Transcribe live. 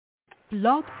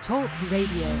Blog Talk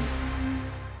Radio.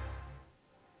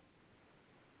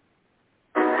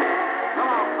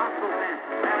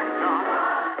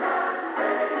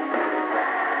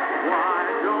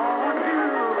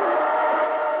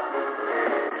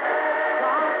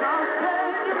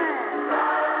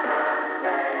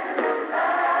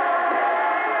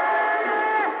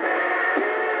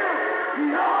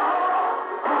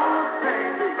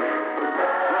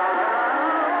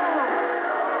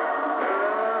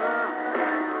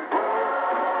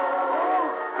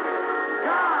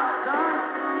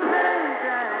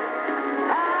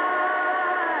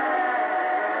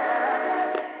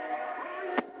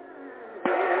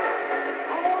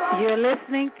 You're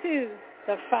listening to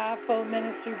the Fivefold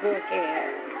Ministry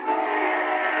broadcast.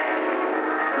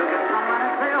 Look at someone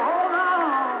and say, hold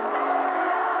on,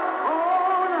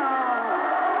 hold on,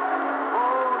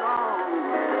 hold on.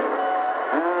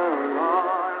 Oh,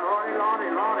 Lord, Lordy, Lordy,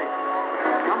 Lordy.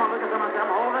 Come on, look at someone and say,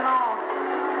 I'm holding on.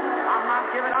 I'm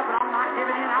not giving up and I'm not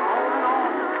giving in. I'm holding on.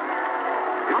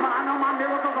 Come on, I know my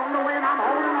miracle's on the way and I'm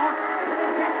holding on.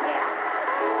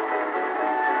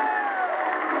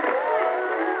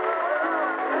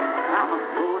 I'm a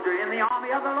soldier in the army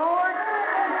of the Lord.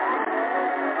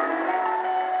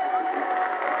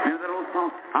 Here's that old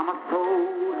song. I'm a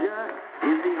soldier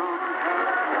in the army.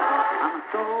 I'm a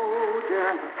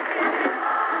soldier.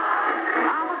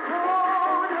 I'm a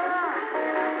soldier.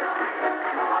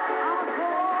 I'm a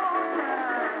soldier.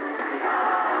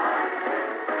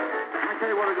 Let me tell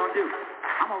you what we're going to do.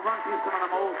 I'm going to run through some of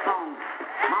them old songs.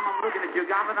 Mom, I'm looking at you.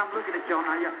 God, but I'm looking at you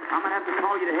now. I'm going to have to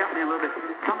call you to help me a little bit.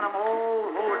 Some of them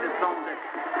old holiness songs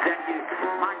that you,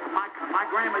 my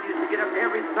grandma used to get up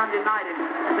every Sunday night and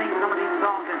sing some of these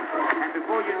songs. And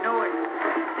before you knew it,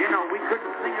 you know, we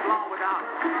couldn't sing it long without.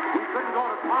 We couldn't go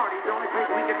to parties. The only place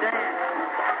we could dance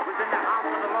was in the house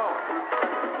of the Lord.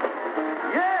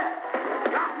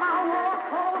 Yeah. Got my war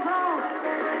clothes on.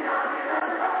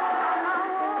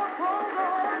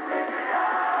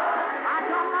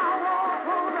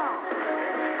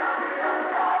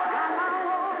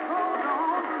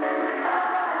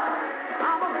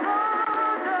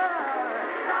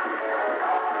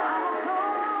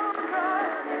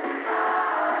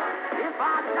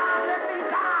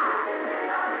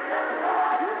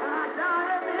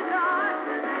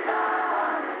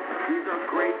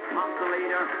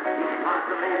 Consolator. He's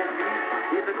consolated me.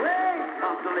 He's a great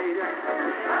consolator.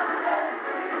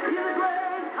 He's a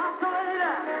great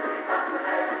consolator.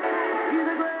 He's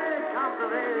a great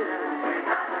consolator.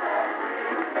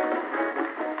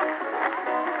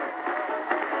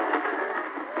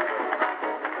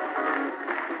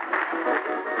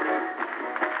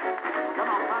 Come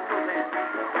on, clap those hands.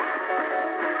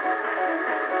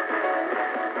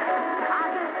 I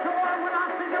get joy when I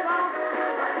think about it.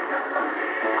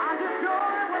 I get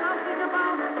joy when I think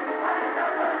about it.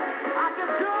 I get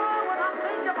joy when I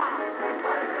think about it.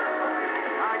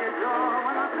 I get joy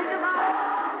when I think about it.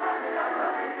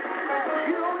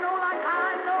 You don't know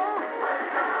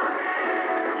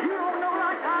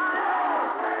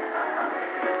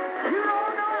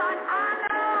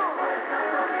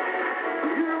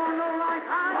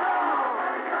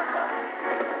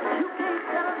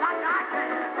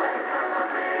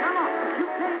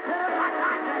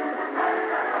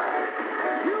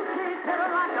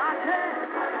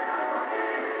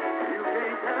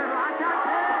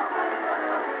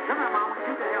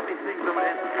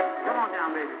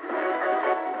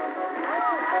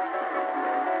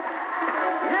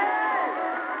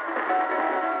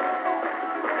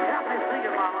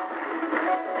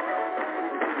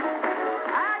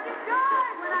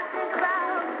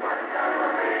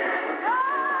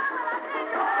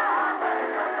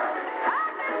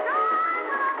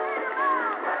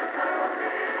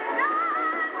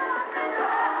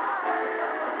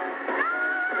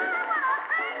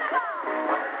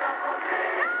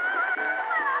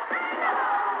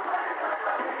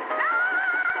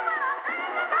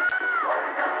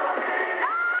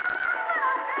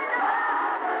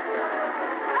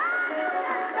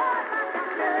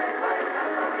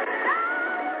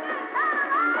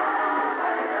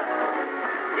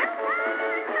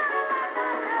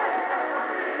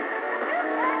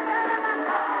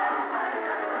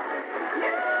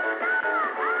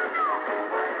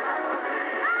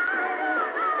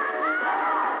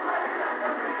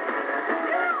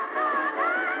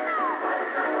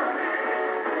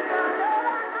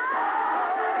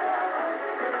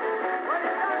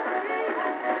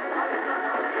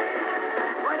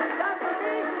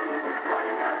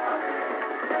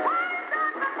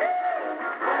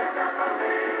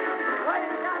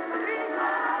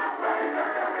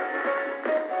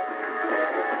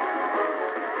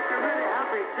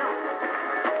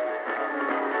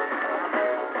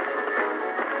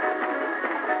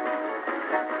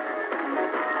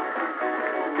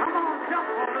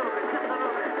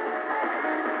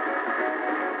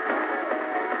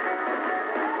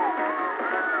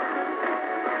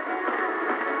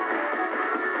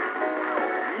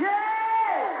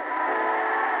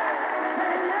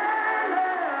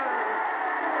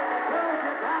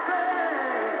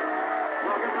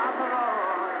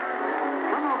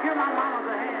give my mamas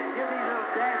a hand. Give these little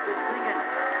dancers singing.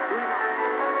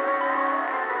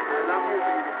 I love you.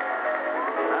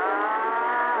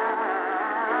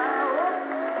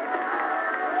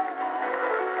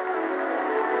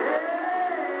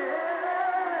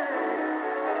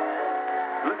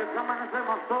 Look at somebody and say,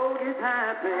 my soul gets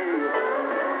happy.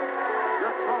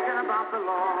 Just talking about the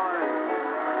Lord.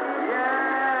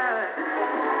 Yeah.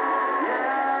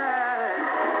 Yeah.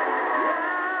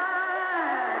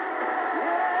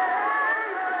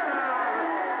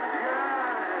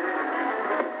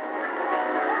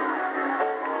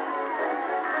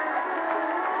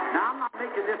 Now, I'm not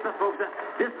making this up, folks.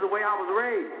 This is the way I was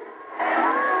raised.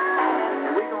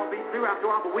 We're going to be through after a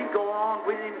while, but we go on.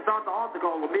 We didn't even start the altar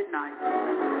call till midnight.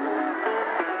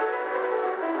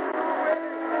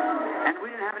 And we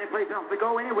didn't have any place else to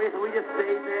go anyway, so we just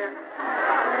stayed there.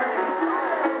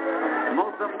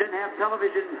 Most of them didn't have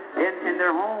television in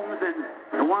their homes, and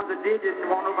the ones that did didn't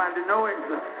want nobody to know it.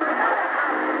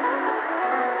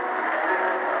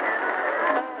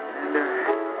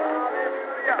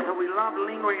 So we loved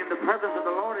lingering in the presence of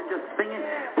the Lord and just singing.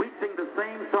 We'd sing the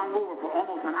same song over for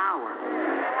almost an hour.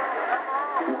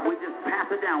 We just pass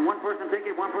it down. One person take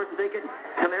it,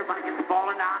 till everybody gets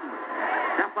falling down.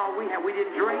 That's all we had. We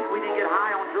didn't drink. We didn't get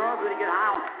high on drugs. We didn't get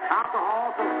high on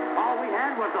alcohol. So all we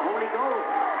had was the Holy Ghost.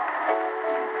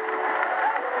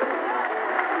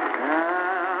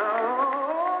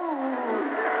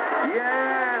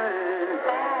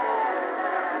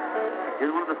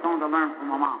 Here's one of the songs I learned from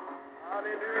my mom.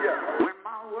 Hallelujah. When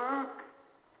my work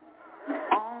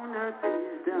on earth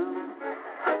is done,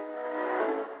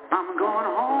 I'm going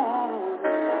home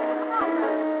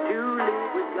to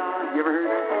live with God. You ever heard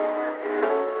that?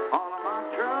 All of my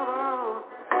troubles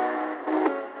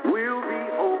will be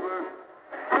over.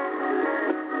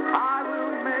 I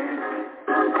will make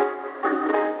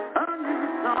a new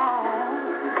song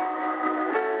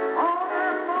on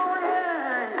that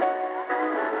morning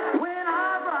when I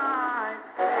rise.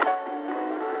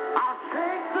 I'll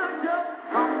shake the dust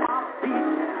from my feet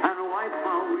and wipe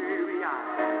my weary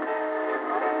eyes.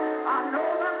 I know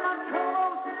that my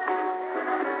troubles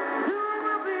soon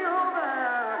will be over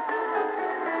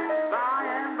by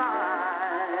and by.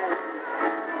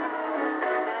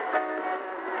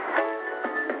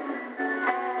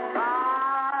 By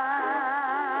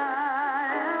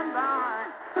and by.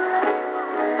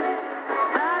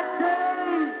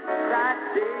 That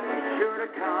day is sure to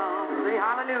come. Say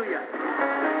hallelujah.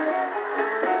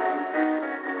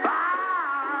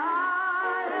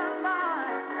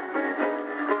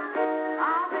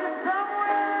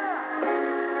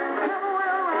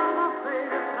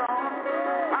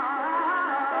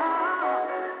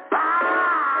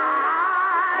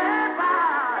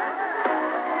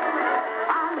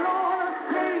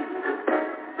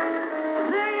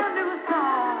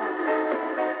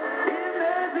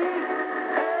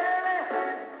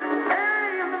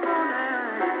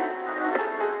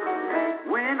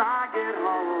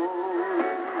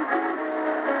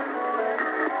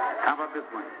 This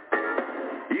one.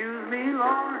 Use me,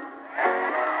 Lord,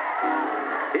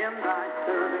 in thy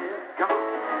service. Come on.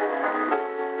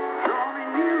 Draw me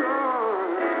nearer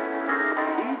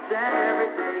each and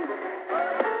every day.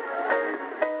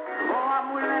 For I'm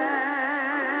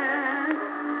willing,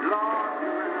 Lord, to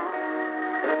run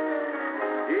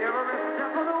every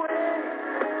step of the way,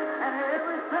 and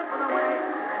every step of the way.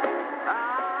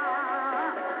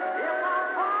 If I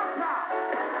fall out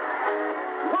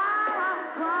while I'm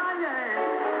crying,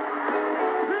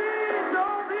 please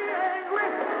don't be angry.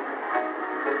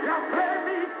 Just let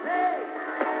me say,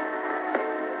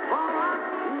 for I'm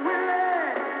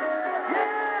willing,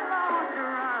 yeah, Lord, to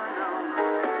run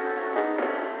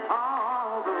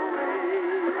all the way.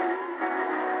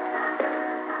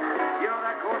 You know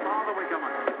that chorus, all the way, come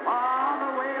on. All the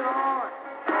way, Lord.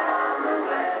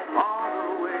 All the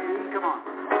way.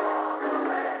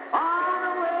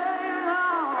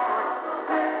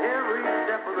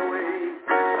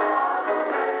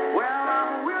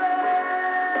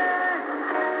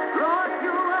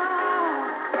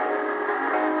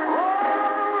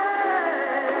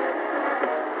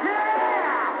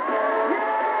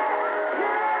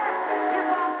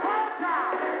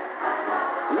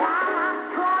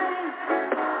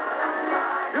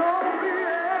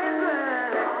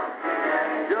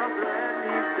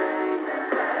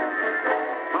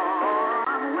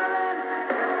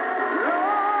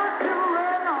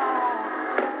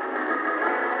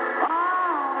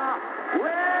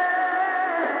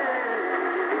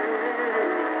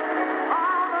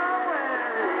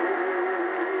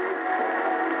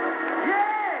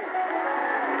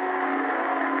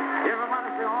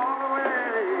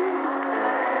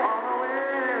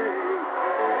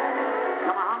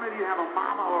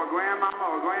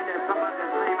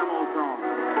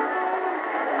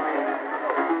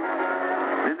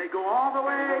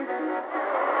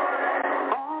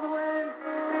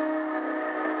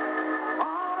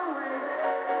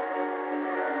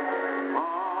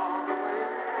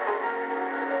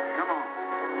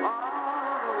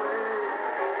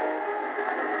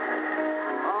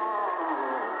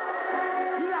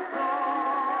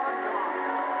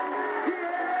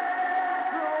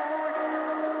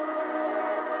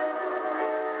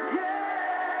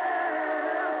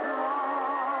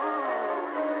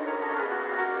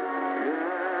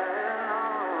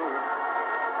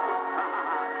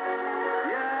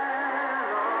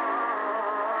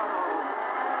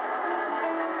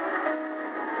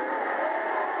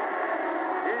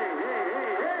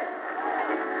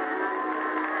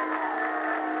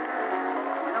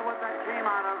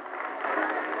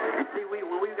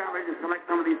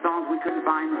 of these songs we couldn't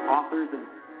find authors and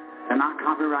they're not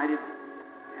copyrighted.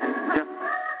 And just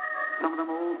some of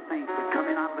them old saints that come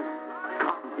in out of the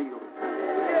cotton field,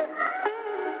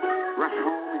 rush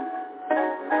home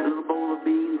and a little bowl of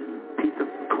beans and a piece of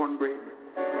cornbread,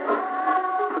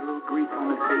 put a little grease on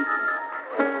their face,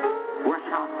 rush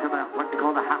out to what they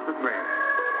call the house of prayer.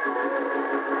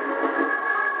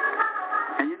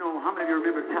 And you know, how many of you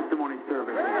remember testimony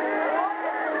service?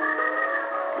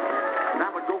 That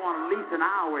would go on at least an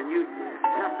hour, and you'd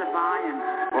testify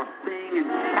or sing and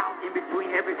shout in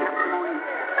between every testimony.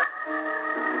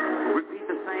 Repeat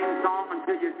the same song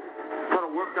until you sort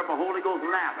of worked up a Holy Ghost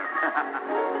lather.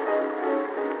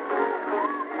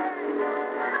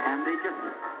 And they just,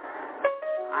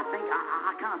 I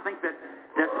kind of think that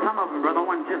some of them, Brother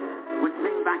One, just would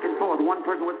sing back and forth. One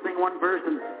person would sing one verse,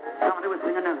 and somebody would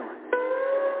sing another one.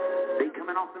 They'd come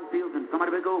in off them fields, and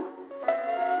somebody would go,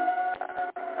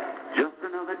 just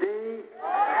another day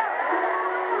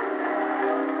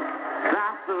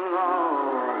that the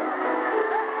Lord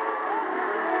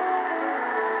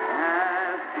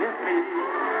has kept me.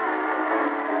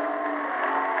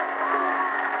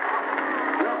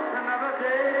 Just another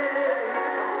day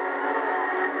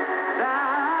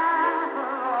that the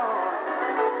Lord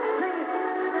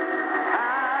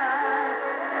has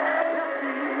kept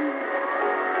me.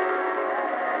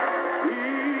 He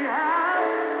has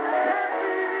kept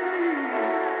me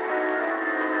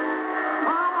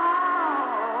from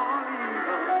all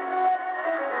evil.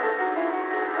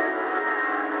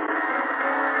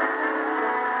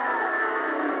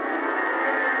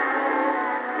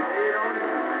 Wait on it.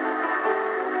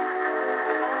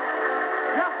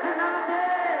 Just another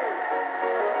day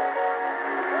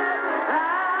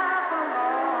that the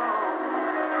Lord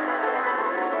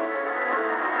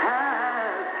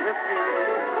has kept me.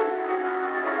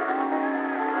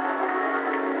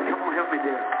 Come on, help me,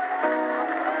 dear.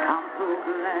 I'm so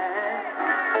glad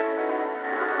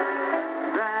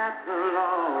that the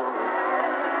Lord,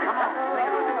 come on, sing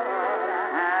it with me,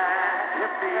 has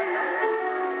kept me.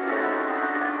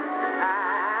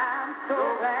 I'm so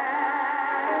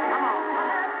glad, come on,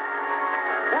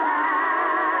 that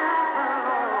the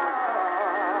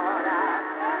Lord has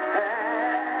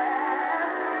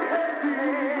kept me.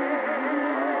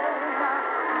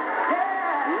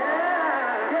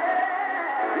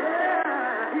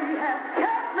 He has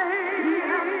kept me.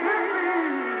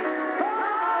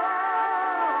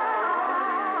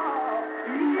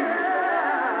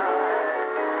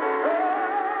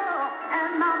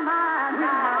 And my mind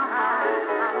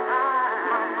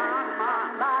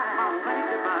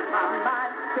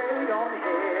stayed on him.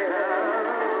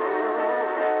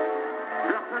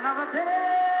 Just another day.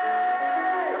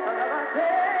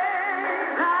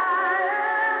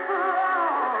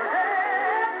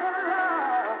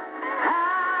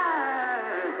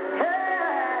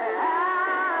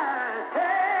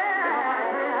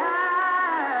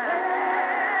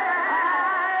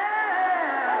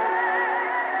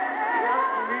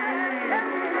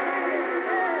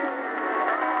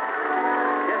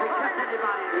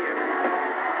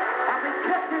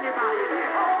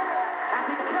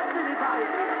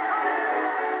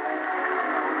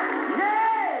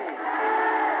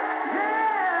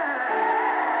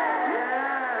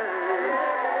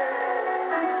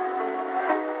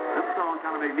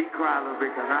 Make me cry a little bit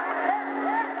because I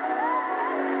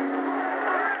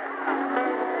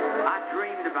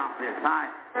dreamed about this. I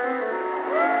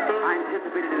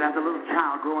anticipated it as a little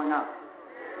child growing up.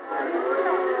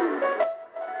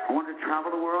 I wanted to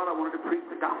travel the world. I wanted to preach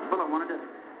the gospel. I wanted to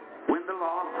win the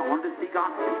lost. I wanted to see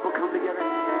God's people come together.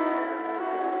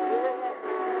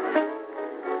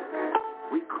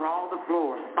 We crawled the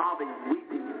floor, sobbing,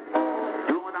 weeping,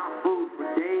 throwing out food for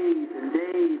days and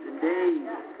days and days.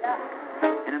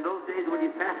 And in those days when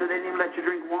you fasted, they didn't even let you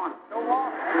drink water. No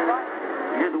water.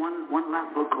 Here's one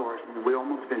last little chorus, and we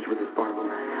almost finished with this part.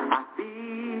 I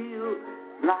feel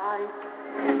like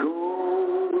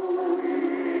going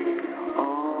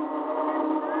on.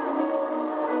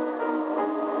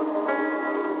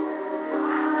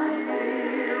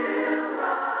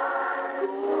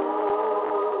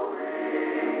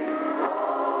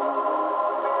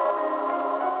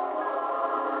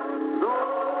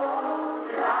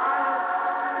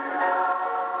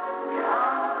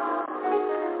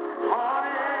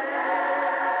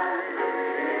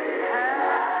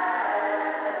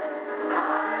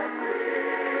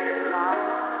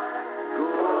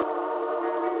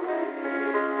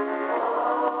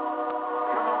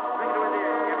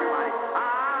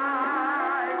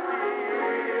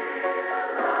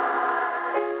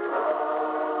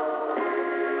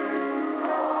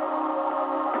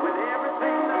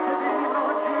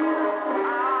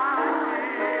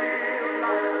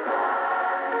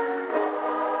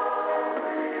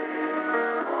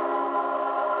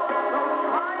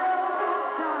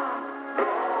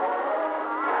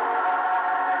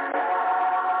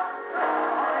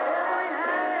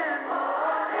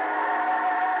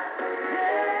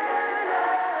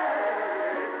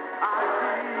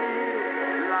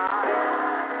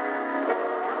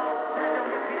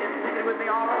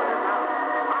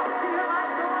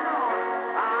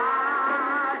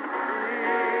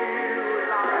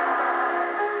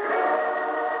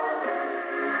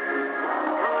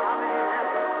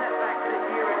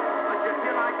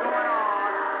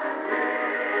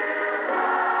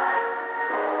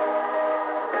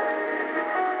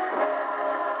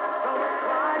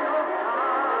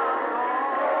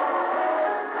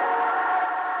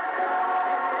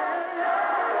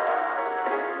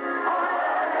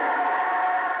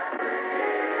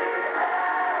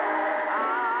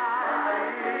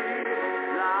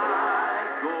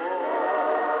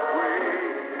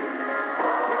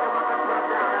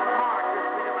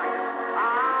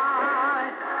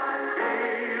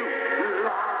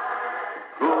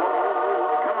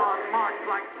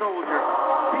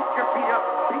 Pick your feet up.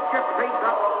 Pick your face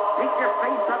up. Pick your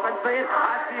face up and say it.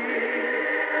 I feel.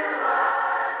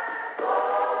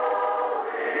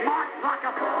 March like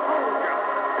a soldier.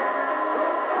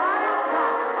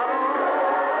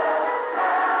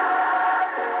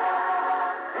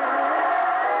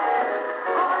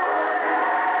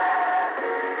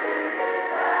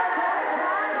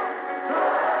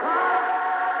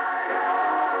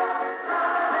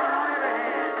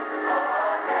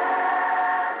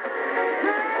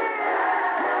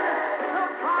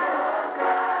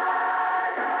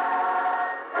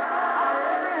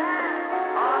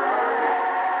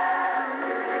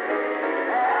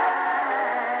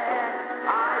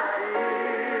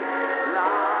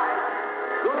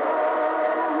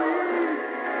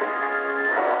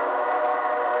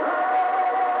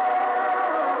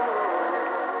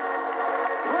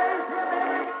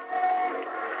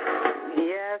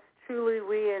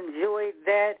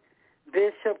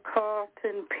 Bishop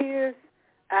Carlton Pierce,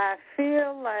 I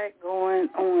feel like going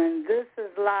on. This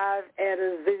is live at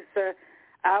Azusa.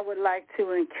 I would like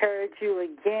to encourage you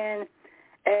again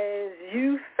as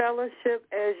you fellowship,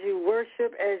 as you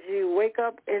worship, as you wake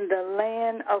up in the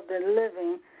land of the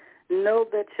living, know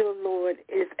that your Lord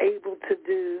is able to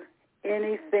do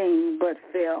anything but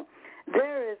fail.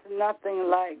 There is nothing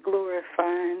like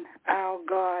glorifying our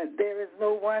God. There is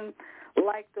no one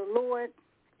like the Lord.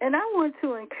 And I want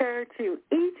to encourage you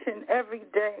each and every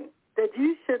day that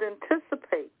you should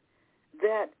anticipate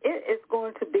that it is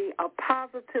going to be a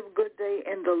positive, good day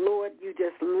in the Lord. You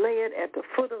just lay it at the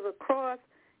foot of the cross.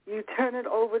 You turn it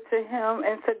over to him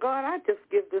and say, God, I just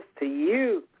give this to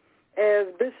you. As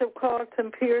Bishop Carlton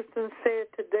Pearson said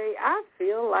today, I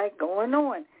feel like going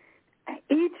on.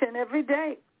 Each and every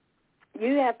day,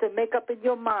 you have to make up in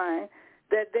your mind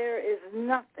that there is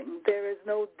nothing, there is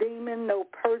no demon, no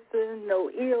person,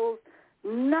 no ills,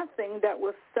 nothing that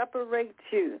will separate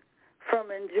you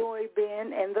from enjoy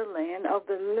being in the land of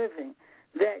the living,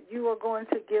 that you are going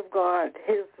to give God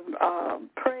his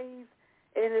praise,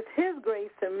 and it's his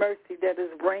grace and mercy that is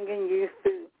bringing you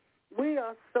through. We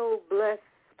are so blessed,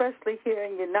 especially here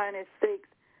in the United States,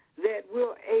 that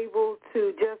we're able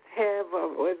to just have,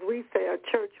 as we say, a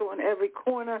church on every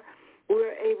corner.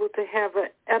 We're able to have an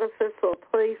edifice or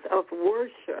a place of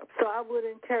worship. So I would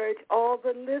encourage all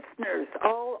the listeners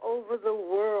all over the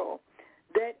world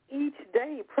that each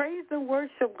day praise and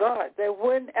worship God, that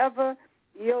whenever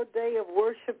your day of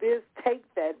worship is, take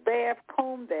that bath,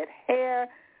 comb that hair,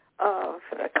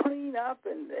 clean up,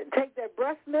 and take that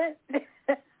breath mint,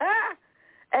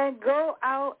 and go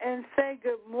out and say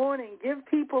good morning. Give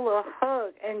people a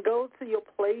hug and go to your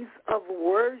place of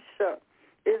worship.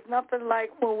 It's nothing like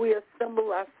when we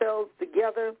assemble ourselves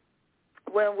together,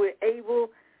 when we're able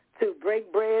to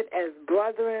break bread as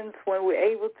brethren, when we're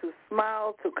able to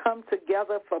smile, to come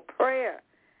together for prayer,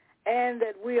 and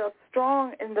that we are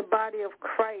strong in the body of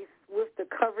Christ with the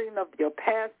covering of your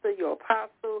pastor, your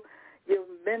apostle, your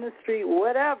ministry,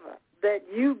 whatever, that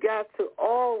you got to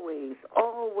always,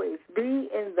 always be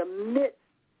in the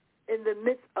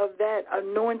midst of that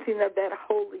anointing of that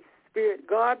Holy Spirit.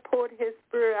 God poured his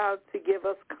Spirit out to give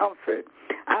us comfort.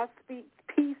 I speak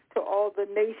peace to all the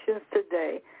nations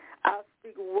today. I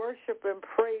speak worship and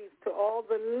praise to all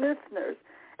the listeners.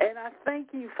 And I thank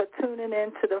you for tuning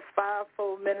in to the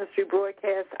Fivefold Ministry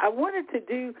broadcast. I wanted to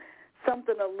do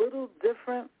something a little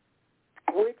different,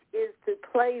 which is to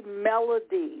play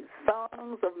melodies,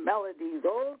 songs of melodies,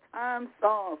 old-time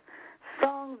songs,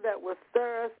 songs that will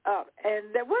stir us up.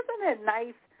 And wasn't it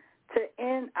nice to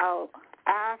end out,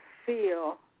 I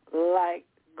feel like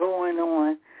going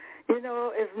on. You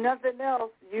know, if nothing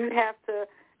else, you have to,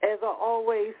 as I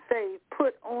always say,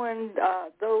 put on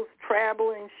those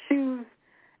traveling shoes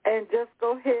and just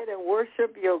go ahead and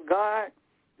worship your God.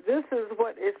 This is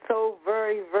what is so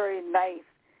very, very nice,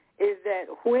 is that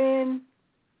when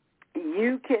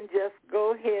you can just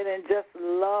go ahead and just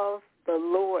love the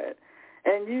Lord,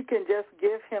 and you can just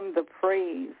give him the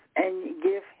praise and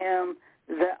give him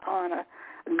the honor.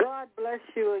 God bless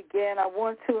you again. I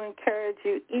want to encourage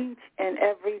you each and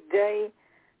every day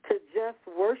to just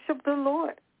worship the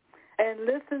Lord and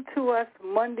listen to us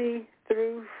Monday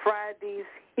through Fridays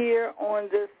here on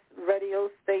this radio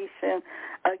station.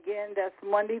 Again, that's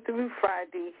Monday through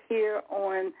Friday here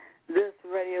on this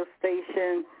radio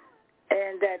station,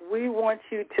 and that we want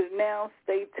you to now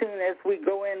stay tuned as we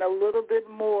go in a little bit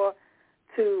more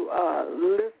to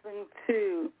listen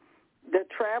to The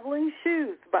Traveling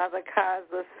Shoes by the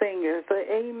Kaiser Singers. So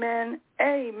amen,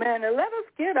 amen. And let us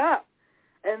get up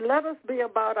and let us be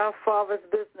about our Father's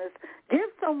business. Give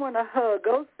someone a hug.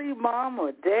 Go see mom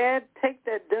or dad. Take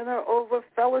that dinner over.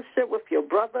 Fellowship with your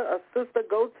brother or sister.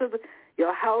 Go to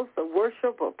your house of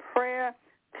worship or prayer,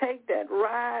 take that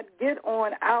ride. Get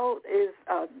on out. It's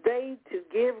a day to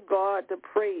give God the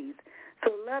praise.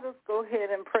 So let us go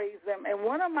ahead and praise them. And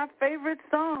one of my favorite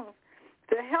songs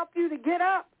to help you to get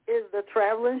up is the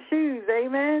Traveling Shoes,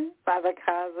 amen, by the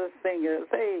Kaiser Singers,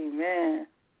 amen.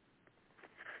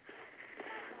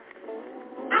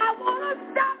 I want to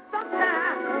stop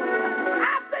sometimes.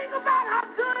 I think about how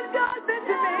good God's been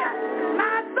to me.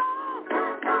 My soul.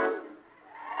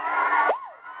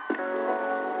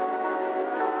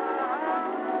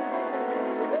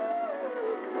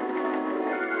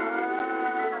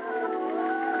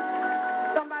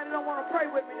 Somebody don't want to pray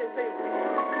with me this evening.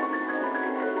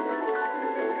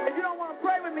 If you don't want to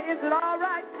pray with me, is it all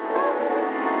right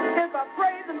if I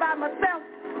praise him by myself?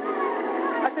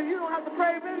 I said, you don't have to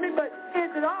pray with me, but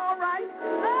is it all right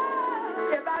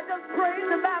if I just praise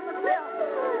him by myself?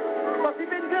 Because he's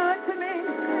been good to me,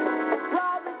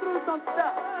 brought me through some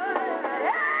stuff.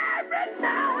 Every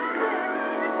now and then,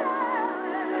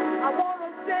 I want to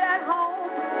stay at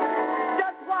home,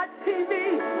 just watch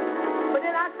TV. But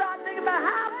then I start thinking about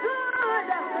how good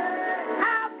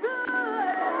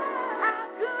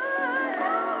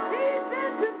he's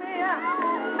been to me.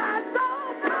 My soul,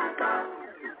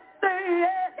 say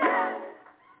yes.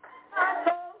 My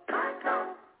soul,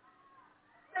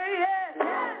 say yes.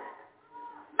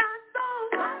 My soul,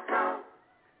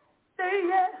 say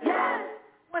yes.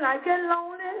 When I get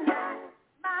lonely,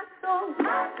 my soul,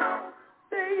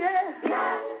 say yes.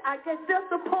 I get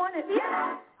disappointed.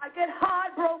 I get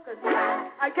heartbroken.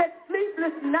 I get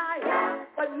sleepless nights.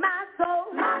 But my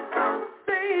soul,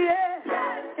 say yes.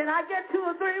 Can I get 2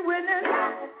 or 3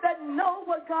 witnesses that know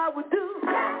what God would do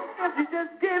if you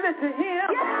just give it to him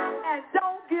and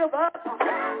don't give up,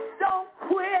 don't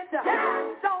quit,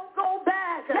 don't go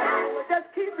back, but just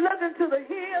keep looking to the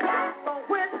hill from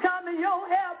whence coming your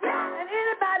help. And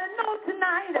anybody know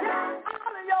tonight,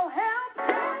 all of your help,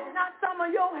 not some of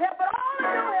your help, but all of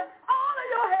your help, all of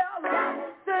your help,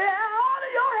 all of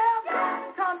your help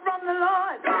comes from the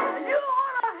Lord. And you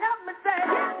ought to help me say,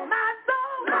 my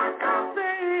soul,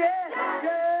 say yes,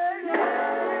 yeah, yeah.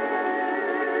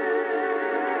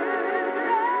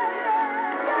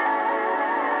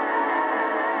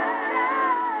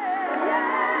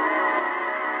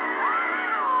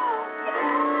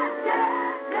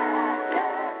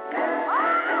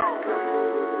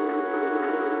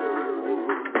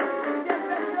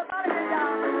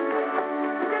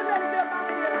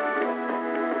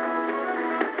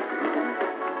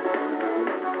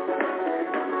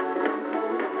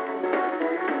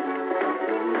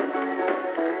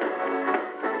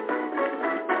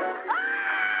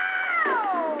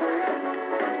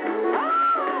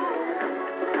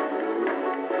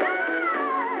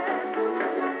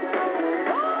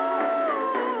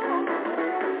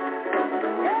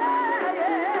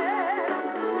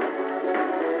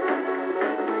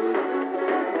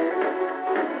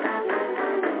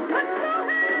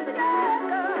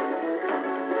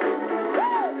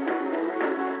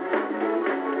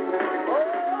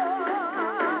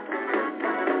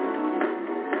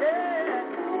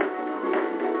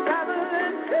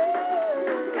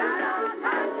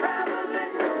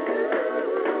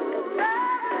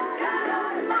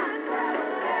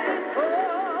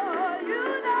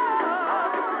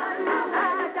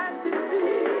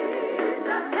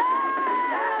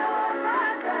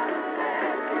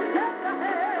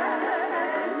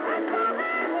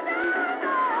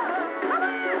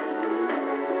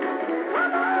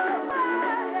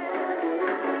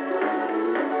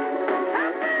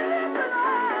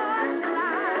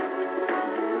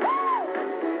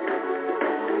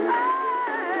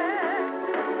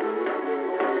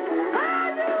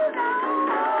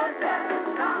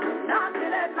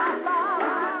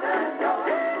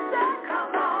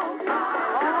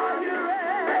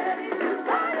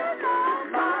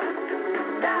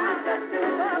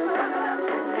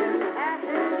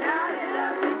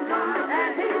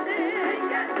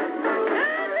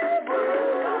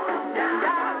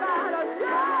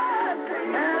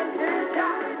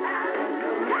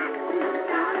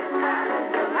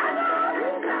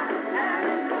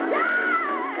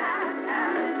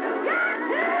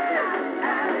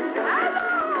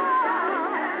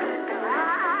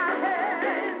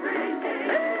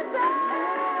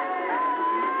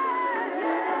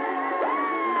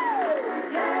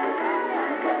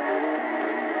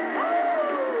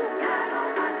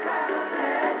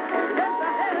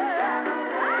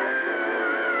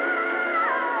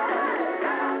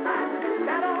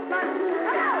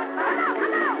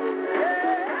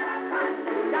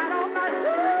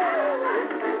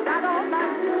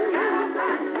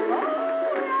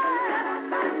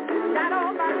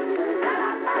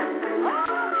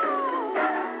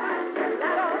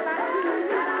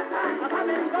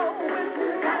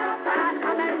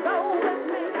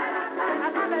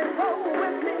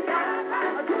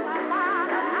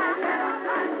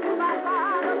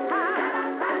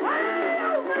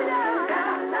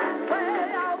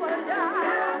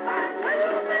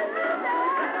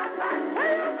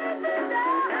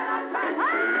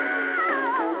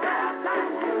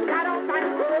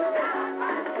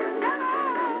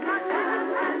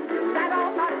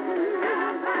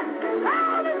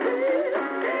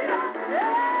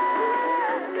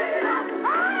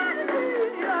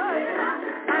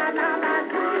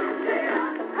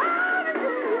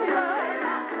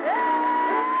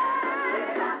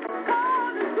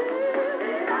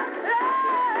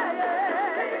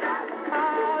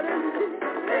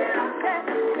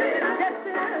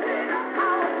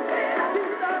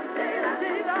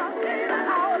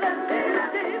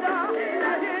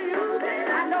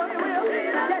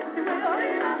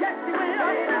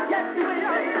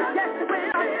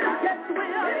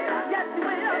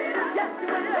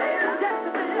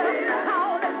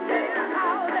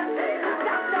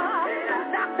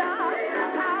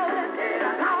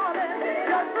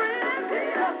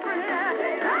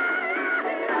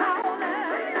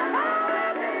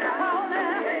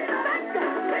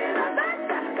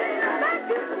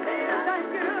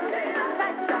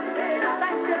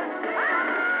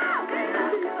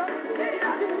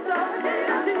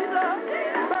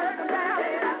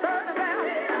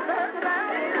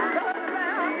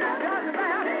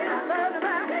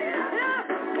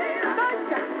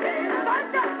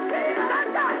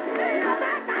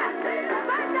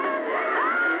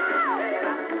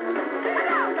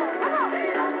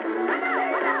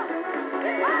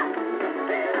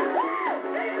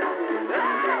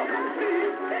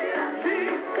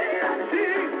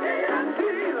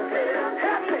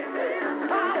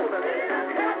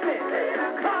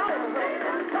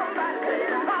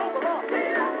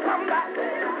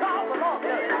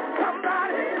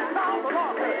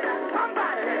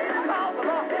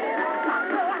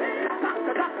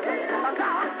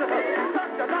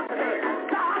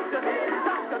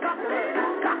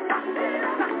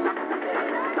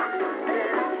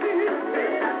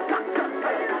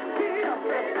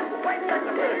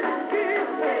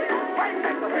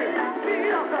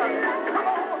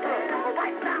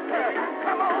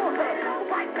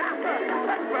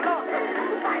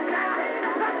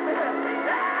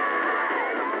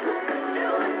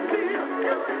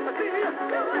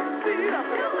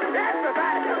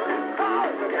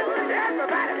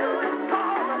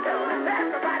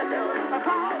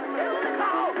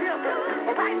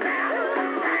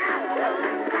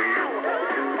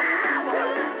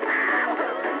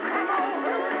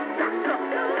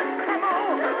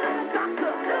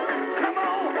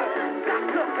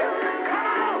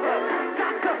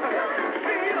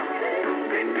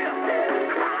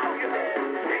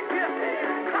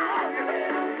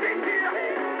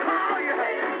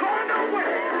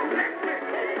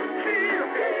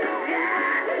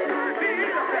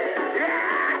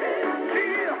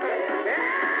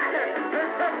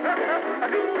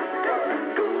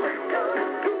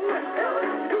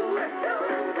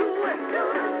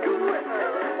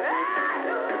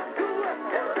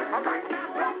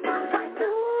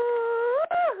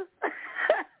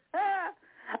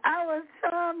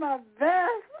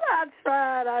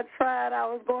 I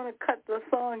was going to cut the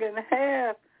song in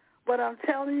half, but I'm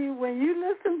telling you, when you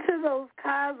listen to those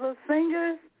kinds of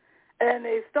singers and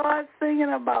they start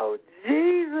singing about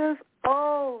Jesus,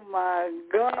 oh my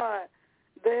God,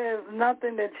 there's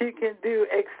nothing that you can do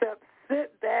except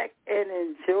sit back and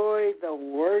enjoy the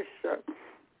worship.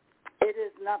 It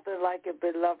is nothing like it,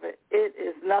 beloved. It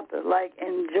is nothing like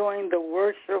enjoying the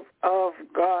worship of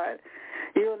God.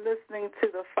 You're listening to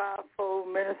the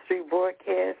Fivefold Ministry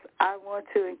broadcast. I want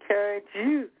to encourage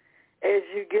you as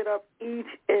you get up each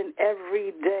and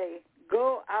every day.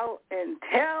 Go out and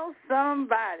tell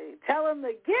somebody. Tell them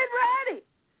to get ready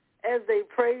as they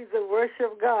praise and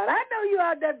worship God. I know you're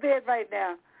out that bed right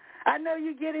now. I know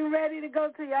you're getting ready to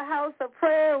go to your house of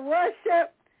prayer and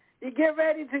worship. You get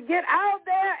ready to get out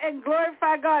there and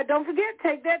glorify God. Don't forget,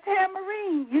 take that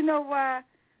tambourine. You know why?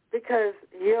 Because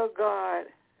your God,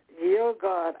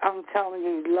 I'm telling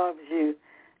you, loves you.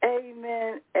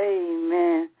 Amen,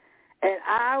 amen. And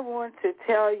I want to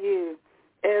tell you,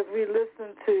 as we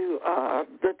listen to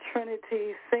the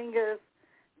Trinity singers,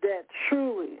 that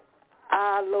truly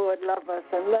our Lord loves us,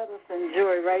 and let us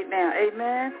enjoy right now.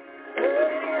 Amen.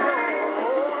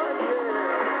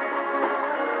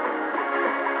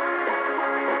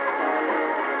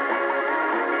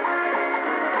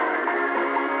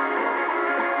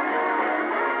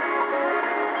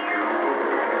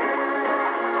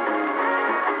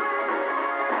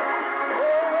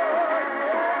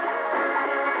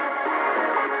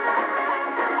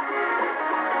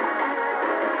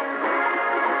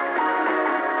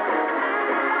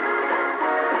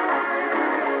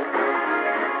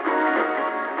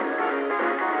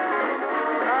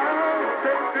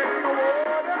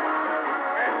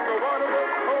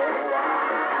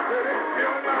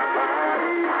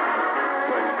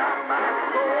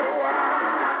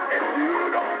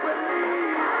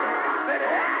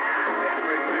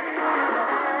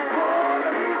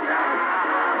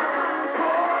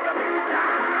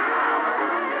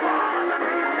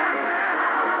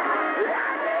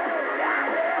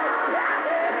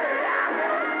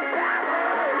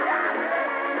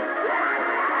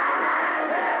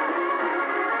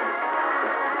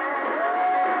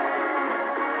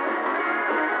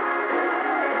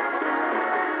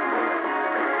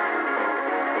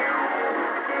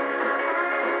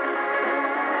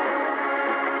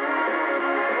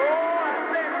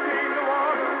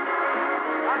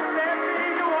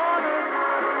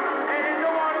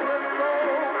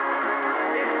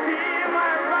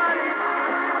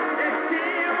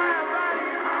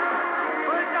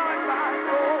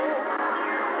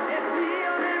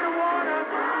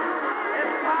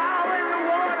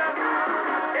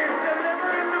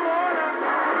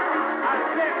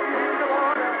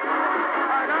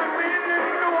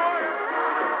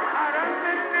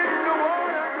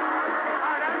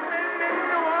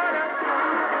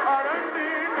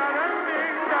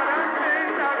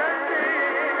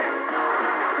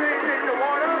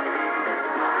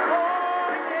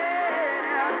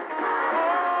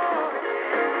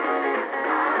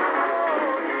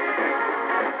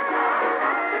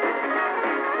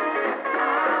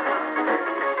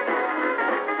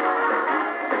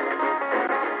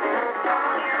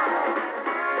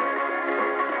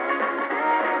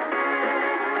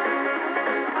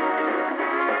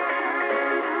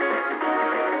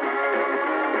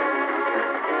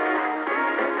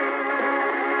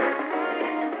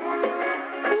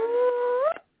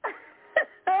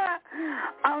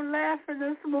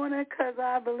 Because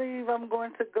I believe I'm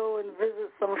going to go and visit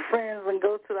some friends and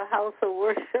go to the house of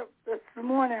worship this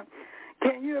morning.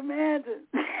 Can you imagine?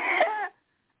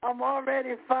 I'm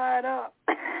already fired up.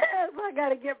 So I got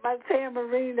to get my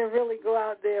tambourine and really go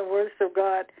out there and worship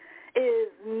God. It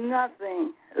is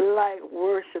nothing like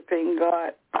worshiping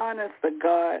God, honest to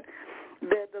God.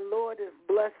 that the Lord is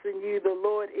blessing you, the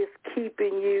Lord is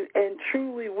keeping you, and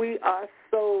truly we are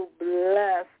so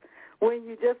blessed when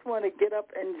you just want to get up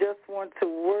and just want to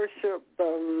worship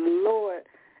the Lord.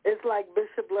 It's like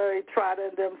Bishop Larry Trotter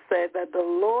and them said that the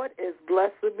Lord is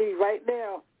blessing me right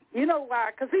now. You know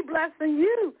why? Because he's blessing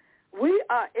you. We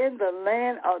are in the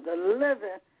land of the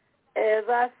living. As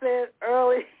I said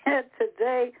earlier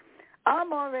today,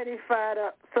 I'm already fired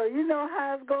up. So you know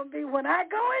how it's going to be when I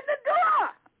go in the door.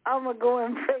 I'm going to go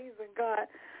in praising God.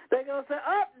 They're going to say,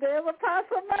 oh, there's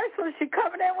Apostle Mercer. She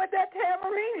coming in with that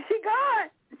tambourine. She gone.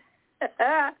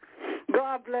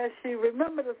 God bless you.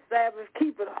 Remember the Sabbath.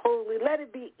 Keep it holy. Let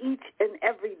it be each and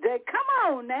every day. Come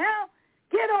on now.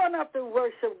 Get on up and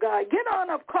worship God. Get on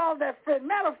up. Call that friend.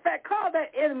 Matter of fact, call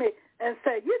that enemy and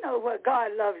say, you know what?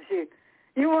 God loves you.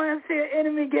 You want to see an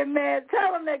enemy get mad?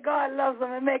 Tell him that God loves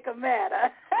him and make him mad.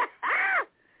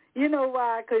 You know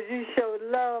why? Because you show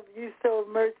love, you show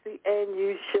mercy, and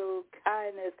you show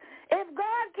kindness. If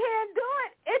God can't do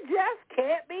it, it just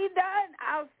can't be done.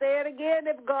 I'll say it again.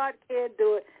 If God can't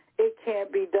do it, it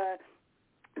can't be done.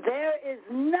 There is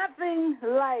nothing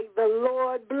like the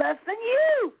Lord blessing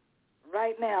you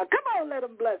right now. Come on, let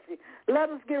him bless you. Let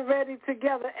us get ready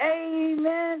together.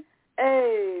 Amen.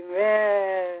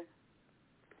 Amen.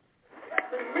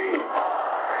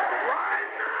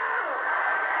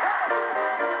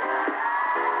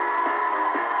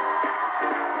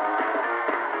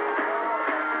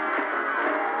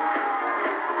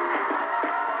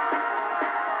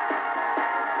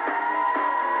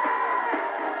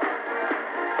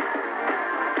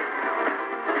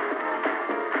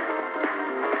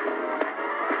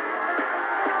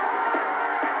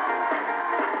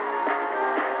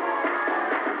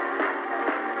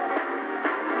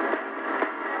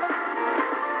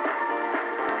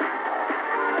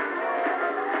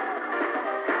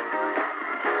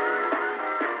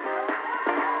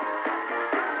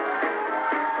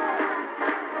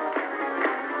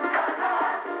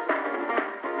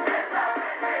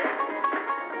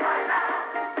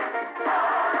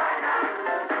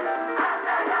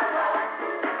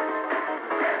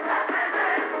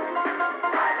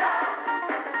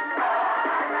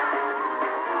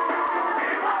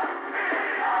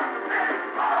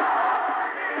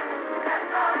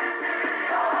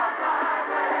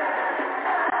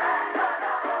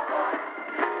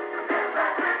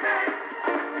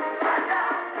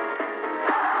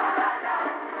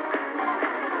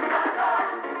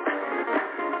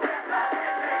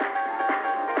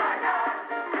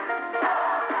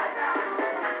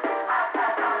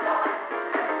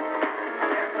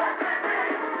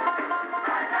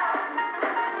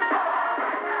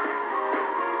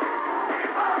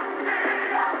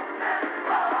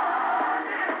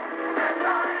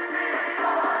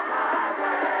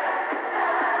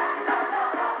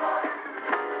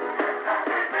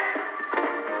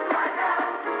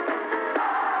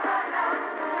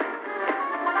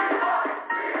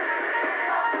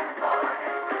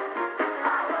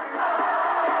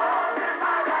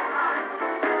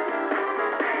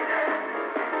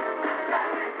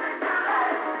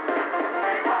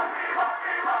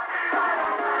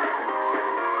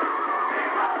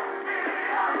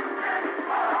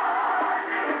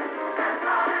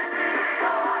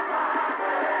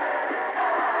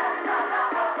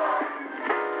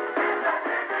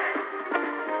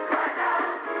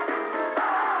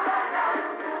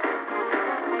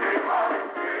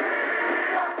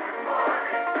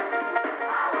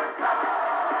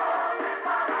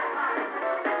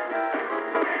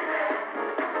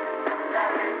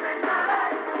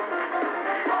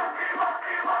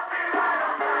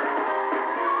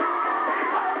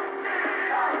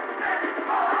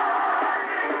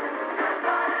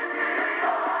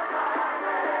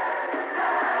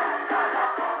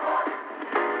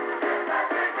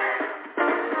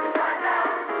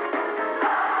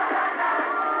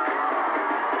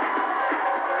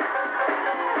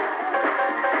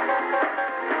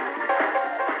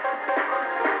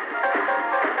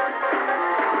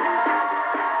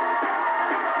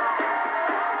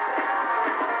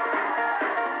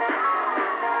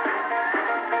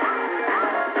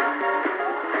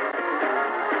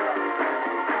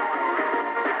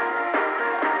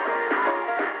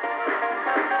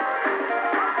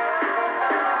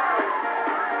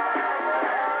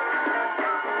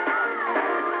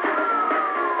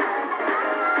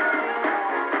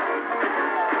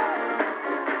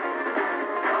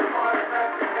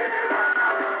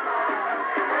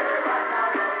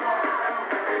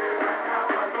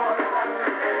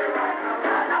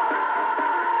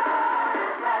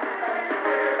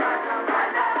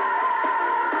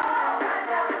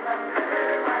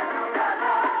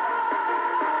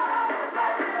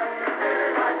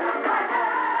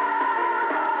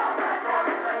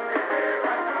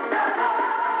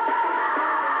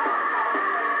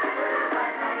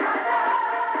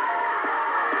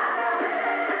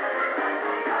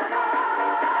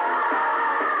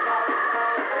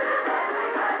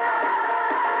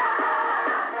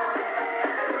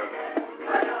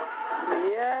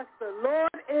 Yes, the Lord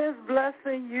is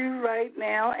blessing you right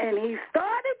now, and he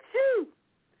started you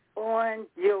on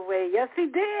your way. Yes, he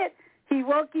did. He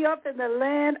woke you up in the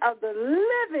land of the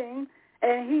living,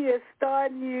 and he is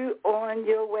starting you on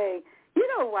your way. You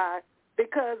know why?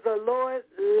 Because the Lord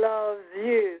loves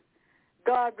you.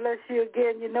 God bless you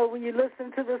again. You know, when you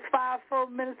listen to this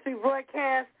Fivefold Ministry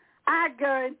broadcast, I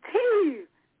guarantee you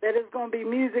that it's going to be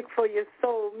music for your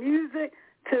soul, music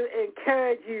to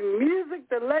encourage you, music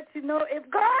to let you know if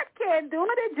God can't do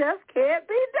it, it just can't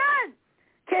be done.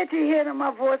 Can't you hear in my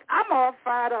voice? I'm all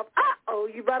fired up. Uh-oh,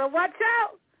 you better watch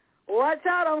out. Watch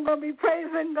out, I'm going to be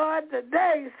praising God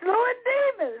today, slewing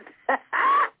demons.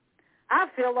 I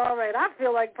feel all right. I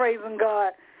feel like praising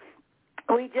God.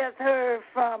 We just heard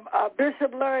from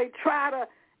Bishop Larry Trotter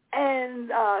and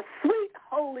Sweet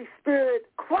Holy Spirit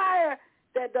Choir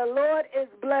that the Lord is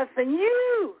blessing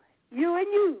you and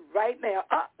you right now.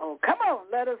 Uh-oh, come on.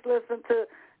 Let us listen to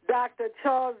Dr.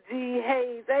 Charles G.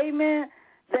 Hayes. Amen.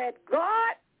 That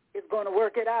God is going to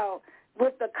work it out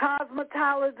with the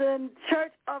Cosmopolitan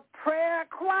Church of Prayer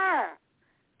Choir.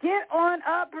 Get on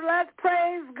up. Let's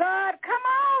praise God. Come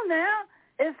on now.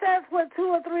 It says where 2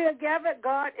 or 3 are gathered,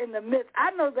 God in the midst.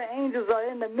 I know the angels are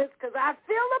in the midst because I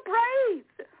feel the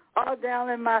praise all down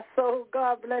in my soul.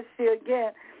 God bless you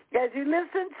again. As you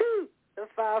listen to the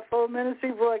Fivefold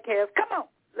Ministry broadcast, come on.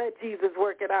 Let Jesus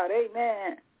work it out.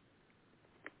 Amen.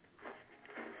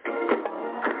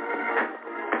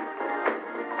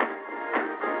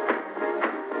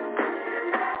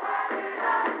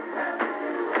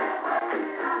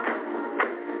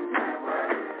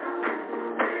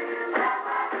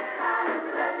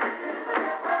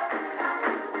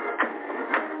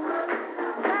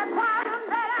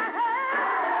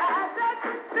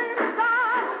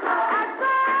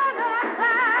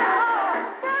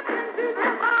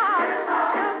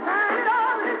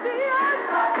 All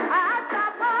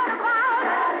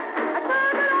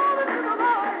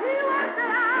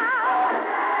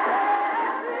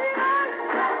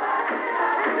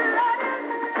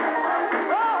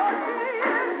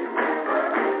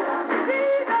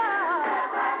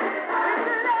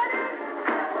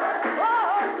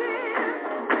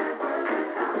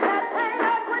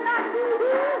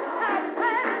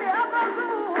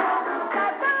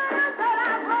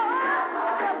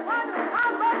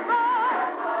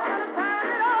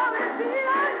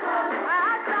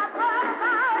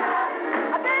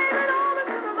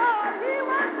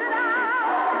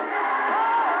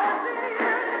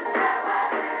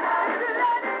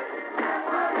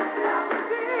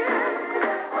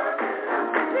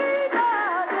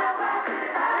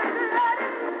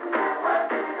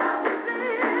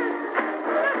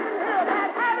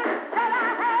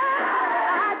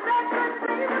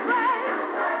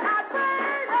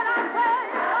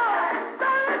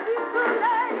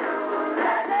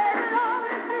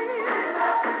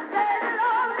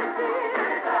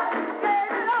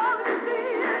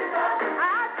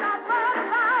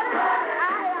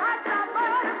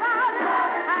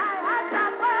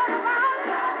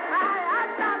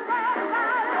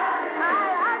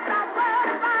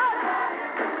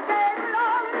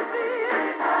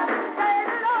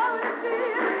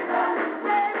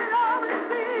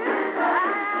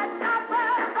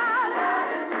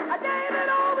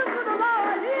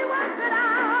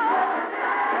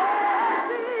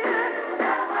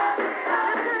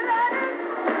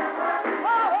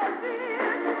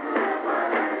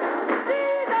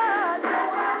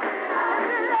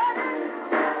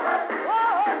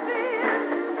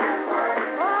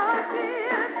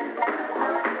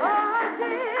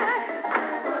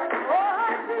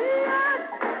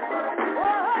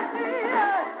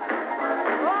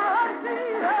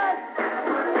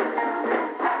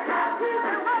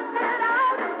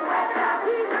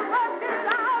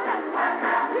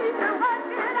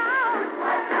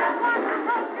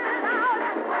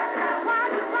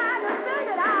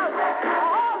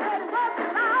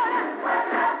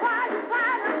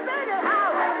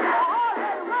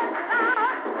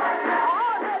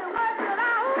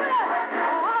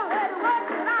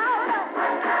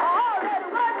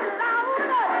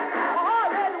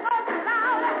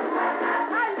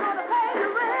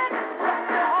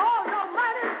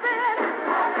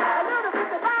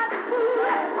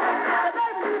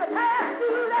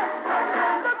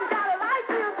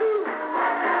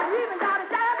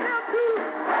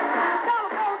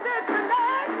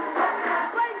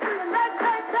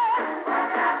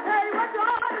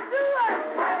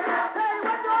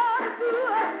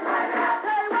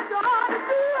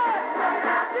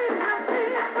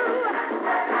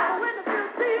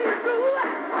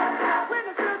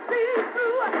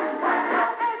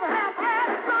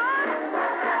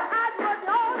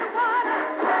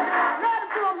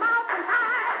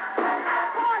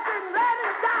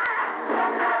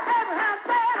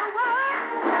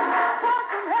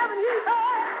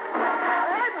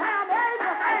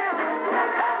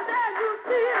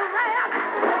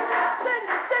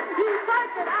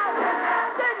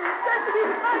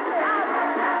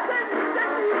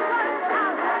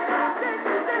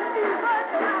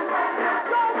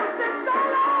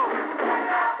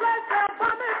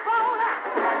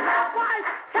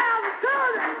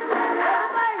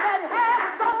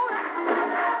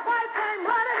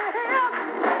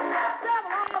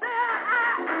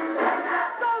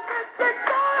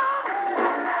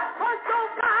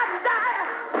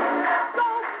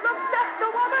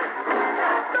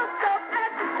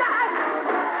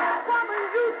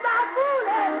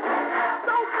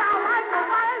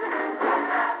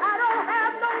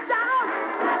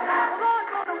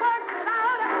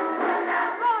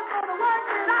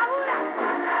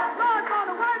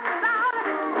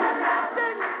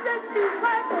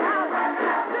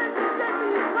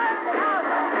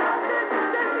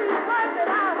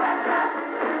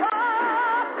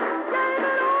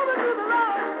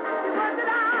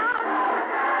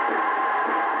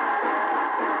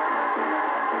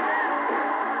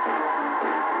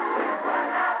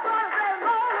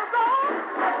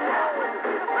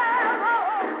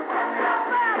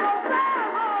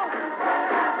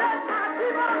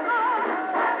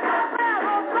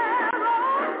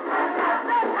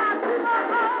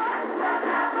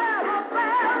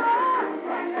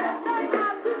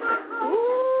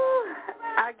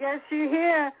you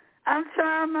hear, I'm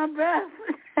trying my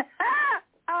best.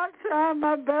 I'm trying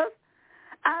my best.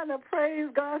 I done praise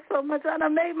God so much. I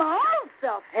done made my own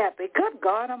self happy. Good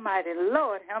God Almighty.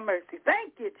 Lord, have mercy.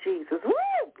 Thank you, Jesus.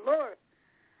 Woo, glory.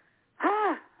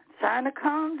 I'm trying to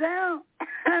calm down.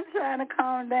 I'm trying to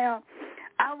calm down.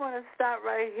 I want to stop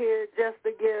right here just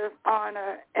to give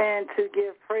honor and to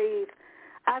give praise.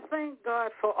 I thank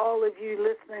God for all of you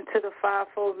listening to the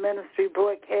Fivefold Ministry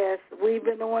broadcast. We've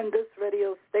been on this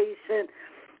radio station,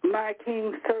 My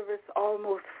King Service,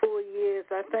 almost 4 years.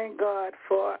 I thank God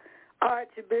for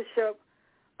Archbishop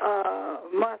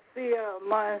Marcia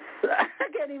Mons. I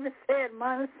can't even say it,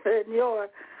 Monsignor.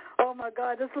 Oh, my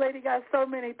God, this lady got so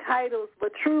many titles,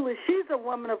 but truly she's a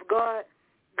woman of God.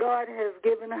 God has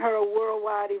given her a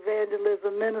worldwide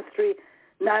evangelism ministry,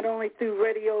 not only through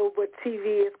radio but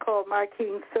TV. It's called My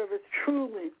King Service.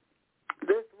 Truly,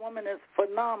 this woman is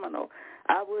phenomenal.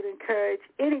 I would encourage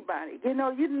anybody. You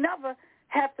know, you never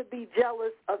have to be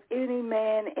jealous of any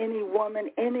man, any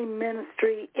woman, any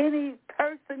ministry, any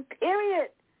person, period,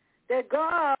 that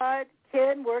God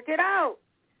can work it out.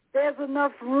 There's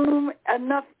enough room,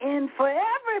 enough in for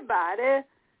everybody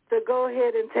to go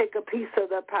ahead and take a piece of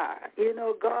the pie. You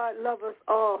know, God loves us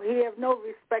all. He has no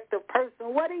respect of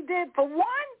person. What he did for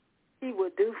one, he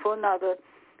would do for another.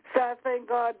 So I thank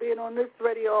God being on this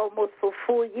radio almost for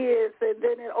 4 years, and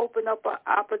then it opened up an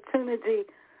opportunity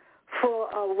for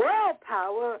a World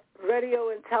Power radio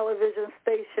and television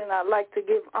station. I'd like to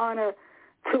give honor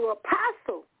to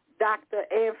Apostle Dr.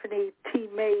 Anthony T.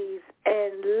 Mays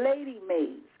and Lady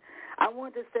Mays. I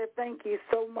want to say thank you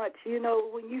so much. You know,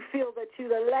 when you feel that you're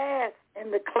the last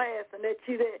in the class and that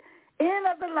you're the end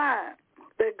of the line,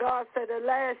 that God said the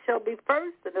last shall be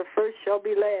first and the first shall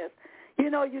be last. You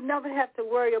know, you never have to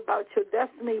worry about your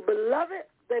destiny, beloved,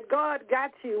 that God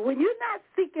got you. When you're not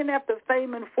seeking after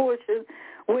fame and fortune,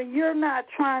 when you're not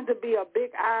trying to be a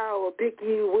big I or a big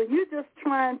you, when you're just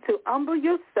trying to humble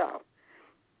yourself,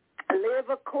 live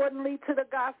accordingly to the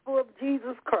gospel of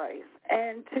Jesus Christ,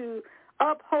 and to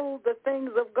uphold the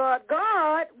things of God,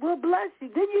 God will bless you.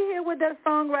 Didn't you hear what that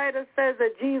songwriter says,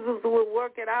 that Jesus will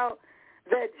work it out,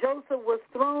 that Joseph was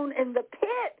thrown in the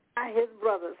pit by his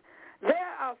brothers?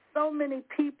 There are so many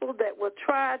people that will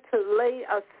try to lay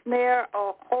a snare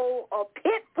or hole or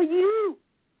pit for you,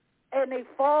 and they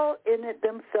fall in it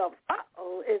themselves.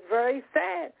 It's very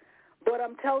sad. But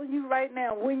I'm telling you right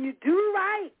now, when you do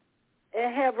right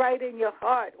and have right in your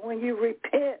heart, when you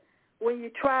repent, when you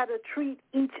try to treat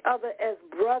each other as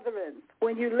brethren,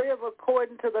 when you live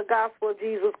according to the gospel of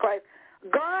Jesus Christ,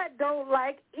 God don't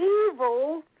like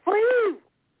evil for you.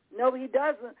 No, he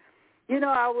doesn't. You know,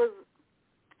 I was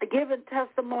giving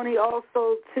testimony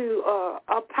also to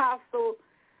Apostle,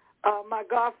 my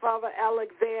godfather,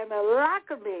 Alexander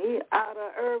Lockerbie, out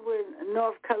of Irwin,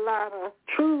 North Carolina.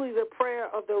 Truly the prayer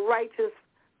of the righteous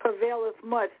prevaileth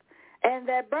much. And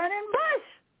that burning bush,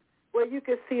 where you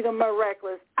can see the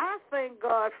miraculous. I thank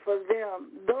God for them,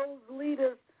 those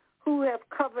leaders who have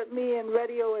covered me in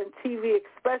radio and TV,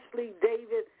 especially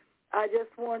David. I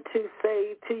just want to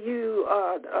say to you,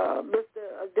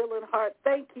 Mr. Dylan Hart,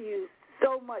 thank you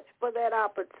so much for that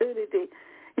opportunity.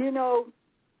 You know,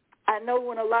 I know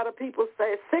when a lot of people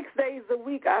say 6 days a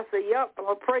week, I say, yep, I'm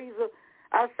a praiser.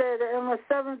 I said on the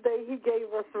seventh day, he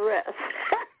gave us rest.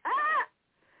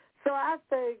 So I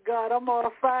thank God. I'm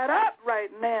all fired up right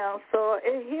now. So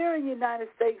here in the United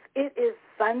States, it is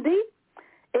Sunday.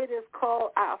 It is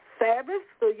called our Sabbath.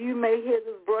 So you may hear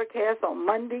this broadcast on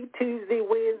Monday, Tuesday,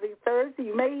 Wednesday, Thursday.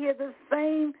 You may hear the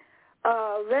same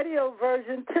radio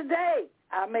version today.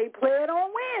 I may play it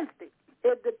on Wednesday.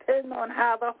 It depends on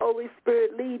how the Holy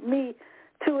Spirit lead me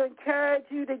to encourage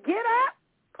you to get up,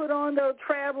 put on those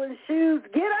traveling shoes,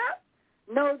 get up,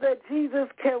 know that Jesus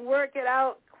can work it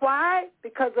out. Why?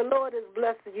 Because the Lord is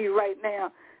blessing you right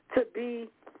now to be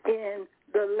in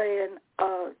the land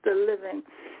of the living.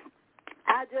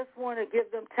 I just want to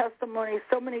give them testimony.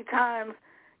 So many times,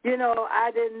 you know, I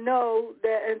didn't know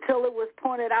that until it was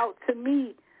pointed out to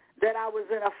me that I was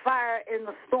in a fire in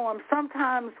the storm.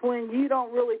 Sometimes when you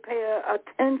don't really pay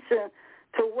attention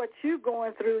to what you're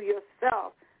going through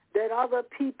yourself, that other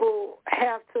people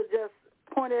have to just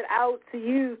point it out to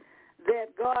you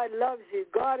that God loves you.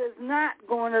 God is not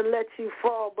going to let you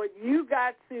fall, but you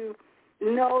got to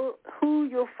know who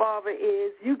your Father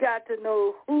is. You got to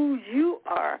know who you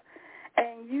are,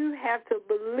 and you have to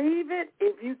believe it.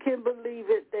 If you can believe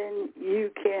it, then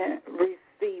you can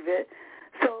receive it.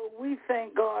 So we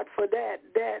thank God for that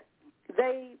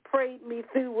they prayed me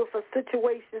through with a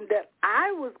situation that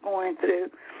I was going through,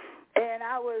 and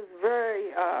I was very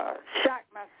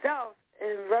shocked myself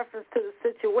in reference to the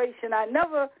situation. I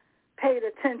never paid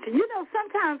attention. You know,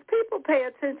 sometimes people pay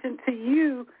attention to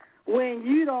you when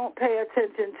you don't pay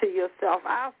attention to yourself.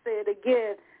 I'll say it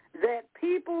again, that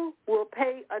people will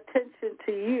pay attention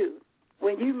to you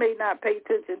when you may not pay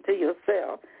attention to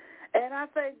yourself. And I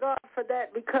thank God for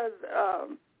that, because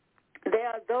there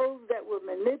are those that will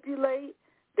manipulate.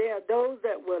 There are those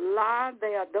that will lie.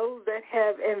 There are those that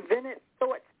have invented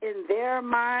thoughts in their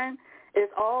mind.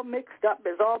 It's all mixed up.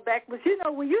 It's all backwards. You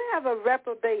know, when you have a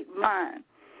reprobate mind,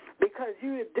 because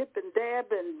you dip and dab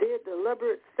and did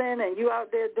deliberate sin, and you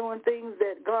out there doing things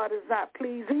that God is not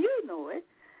pleased, and you know it,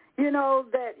 you know,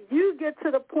 that you get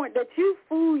to the point that you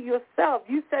fool yourself.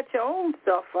 You set your own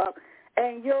self up,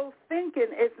 and your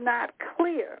thinking is not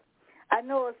clear. I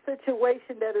know a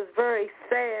situation that is very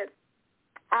sad.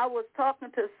 I was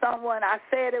talking to someone. I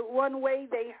said it one way,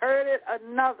 they heard it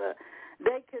another.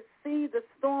 They could see the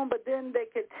storm, but then they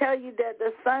could tell you that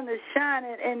the sun is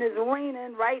shining and it's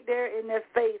raining right there in their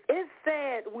face. It's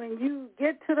sad when you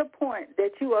get to the point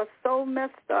that you are so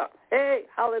messed up, hey,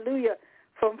 hallelujah,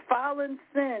 from following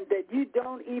sin, that you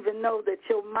don't even know that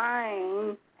your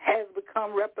mind has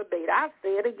become reprobate. I say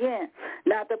it again,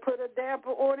 not to put a damper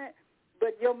on it,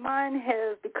 but your mind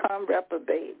has become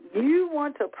reprobate. You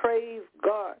want to praise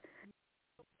God.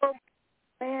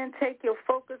 Man, take your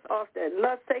focus off that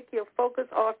lust, take your focus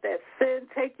off that sin,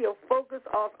 take your focus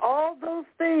off all those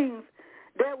things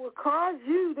that will cause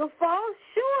you to fall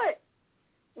short.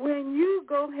 When you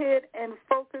go ahead and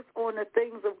focus on the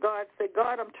things of God, say,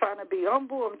 God, I'm trying to be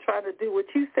humble, I'm trying to do what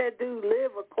you said do,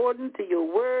 live according to your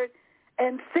word,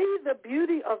 and see the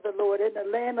beauty of the Lord in the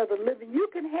land of the living. You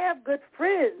can have good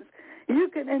friends. You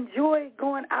can enjoy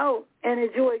going out and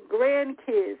enjoy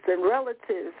grandkids and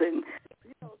relatives, and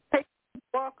take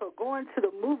a walk or going to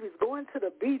the movies, going to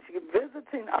the beach,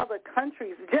 visiting other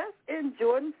countries, just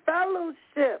enjoying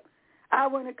fellowship. I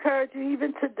would encourage you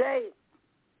even today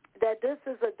that this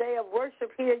is a day of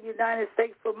worship here in the United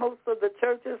States for most of the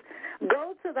churches.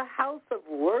 Go to the house of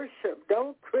worship.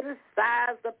 Don't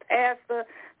criticize the pastor.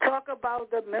 Talk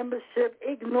about the membership.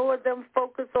 Ignore them.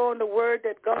 Focus on the word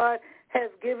that God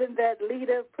has given that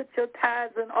leader. Put your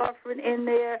tithes and offering in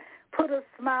there. Put a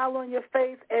smile on your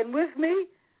face. And with me,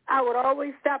 I would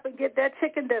always stop and get that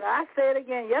chicken dinner. I say it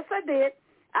again. Yes, I did.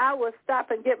 I would stop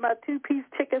and get my 2-piece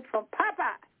chicken from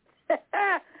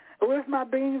Popeye with my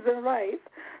beans and rice.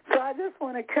 So I just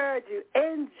want to encourage you,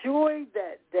 enjoy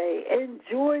that day.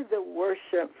 Enjoy the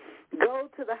worship. Go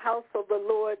to the house of the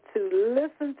Lord to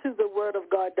listen to the word of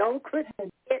God. Don't criticize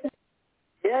it,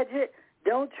 judge it.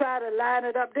 Don't try to line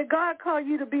it up. Did God call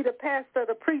you to be the pastor or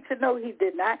the preacher? No, he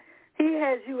did not. He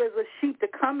has you as a sheep to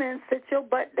come in, sit your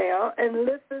butt down, and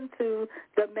listen to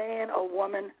the man or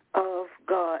woman of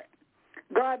God.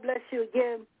 God bless you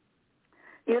again.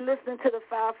 You're listening to the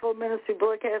Fivefold Ministry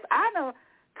broadcast. I know,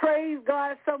 praise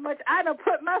God so much, I done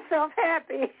put myself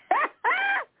happy.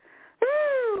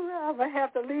 I'm going to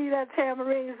have to leave that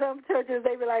tambourine. Some churches,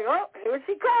 they be like, oh, here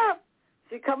she comes.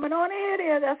 She coming on in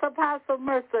here. That's Apostle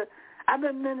Mercer. I've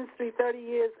been in ministry 30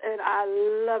 years, and I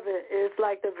love it. It's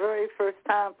like the very first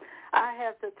time. I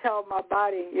have to tell my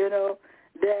body, you know,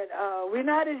 that we're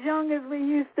not as young as we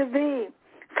used to be.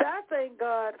 So I thank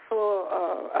God for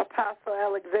Apostle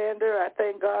Alexander. I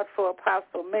thank God for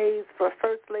Apostle Mays, for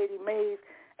First Lady Mays,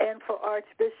 and for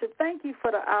Archbishop. Thank you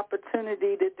for the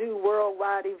opportunity to do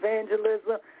worldwide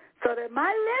evangelism so that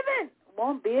my living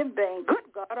won't be in vain.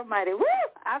 Good God Almighty. Woo!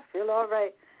 I feel all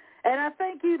right. And I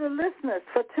thank you, the listeners,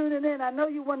 for tuning in. I know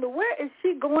you wonder, where is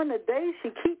she going today? She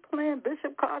keep playing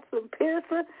Bishop Carson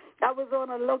Pearson. I was on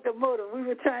a locomotive. We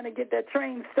were trying to get that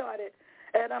train started.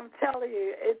 And I'm telling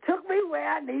you, it took me where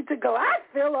I need to go. I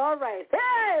feel all right.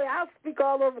 Hey, I'll speak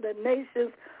all over the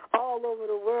nations, all over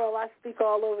the world. I speak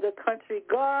all over the country.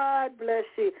 God bless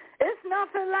you. It's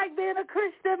nothing like being a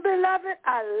Christian, beloved.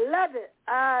 I love it.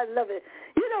 I love it.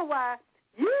 You know why?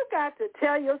 You got to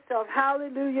tell yourself,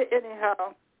 hallelujah,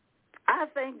 anyhow. I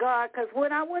thank God, because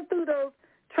when I went through those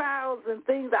trials and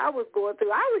things I was going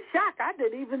through, I was shocked. I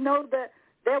didn't even know that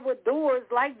there were doors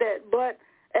like that. But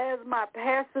as my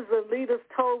pastors and leaders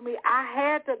told me, I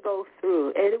had to go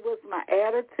through. And it was my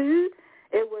attitude.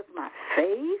 It was my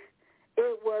faith.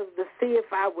 It was to see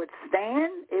if I would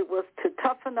stand. It was to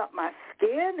toughen up my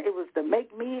skin. It was to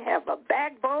make me have a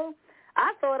backbone.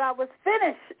 I thought I was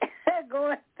finished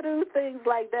going through things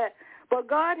like that. But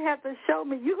God had to show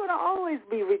me you're going to always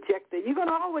be rejected. You're going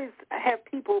to always have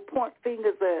people point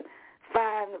fingers and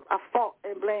find a fault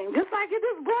and blame. Just like in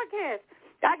this broadcast.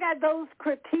 I got those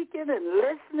critiquing and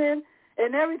listening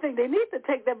and everything. They need to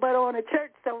take their butt on to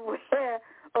church somewhere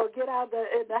or get out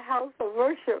in the house of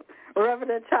worship rather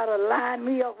than try to line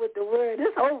me up with the word.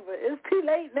 It's over. It's too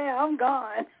late now. I'm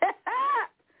gone.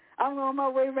 I'm on my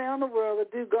way around the world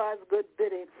to do God's good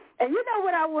bidding. And you know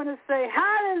what I want to say?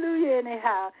 Hallelujah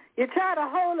anyhow. You try to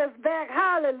hold us back.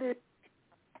 Hallelujah.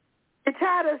 You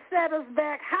try to set us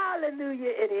back.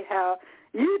 Hallelujah anyhow.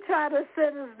 You try to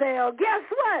set us down. Guess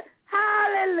what?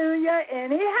 Hallelujah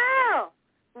anyhow.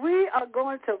 We are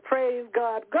going to praise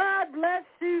God. God bless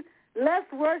you.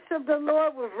 Let's worship the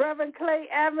Lord with Reverend Clay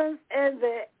Evans and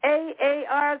the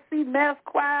AARC Mass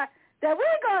Choir. That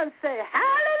we're going to say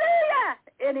hallelujah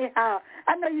anyhow.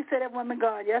 I know you said that woman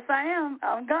gone. Yes, I am.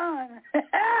 I'm gone.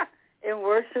 In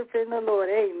worshiping the Lord.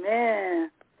 Amen.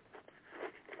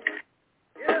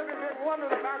 You ever been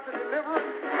wondering about your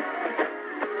deliverance?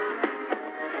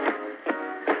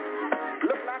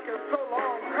 Look like it's so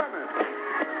long coming.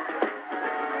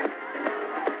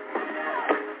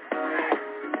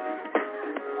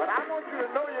 But I want you to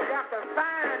know you got to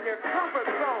find your comfort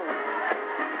zone.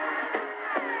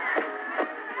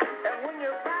 And when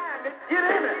you find it, get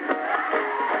in it.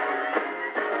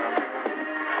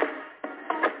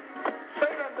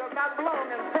 Satan does not belong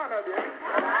in front of you.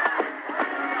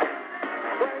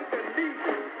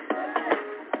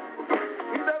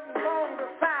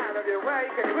 Where he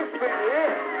can whisper in the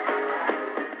air.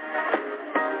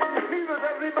 Neither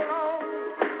does he belong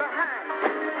behind.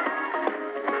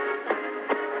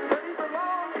 But he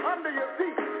belongs under your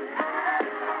feet.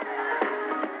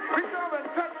 Reach over and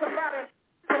touch somebody.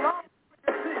 He belongs under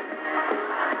your feet.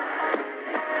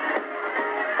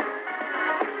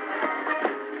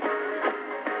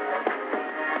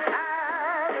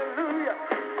 Hallelujah.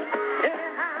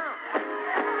 Anyhow.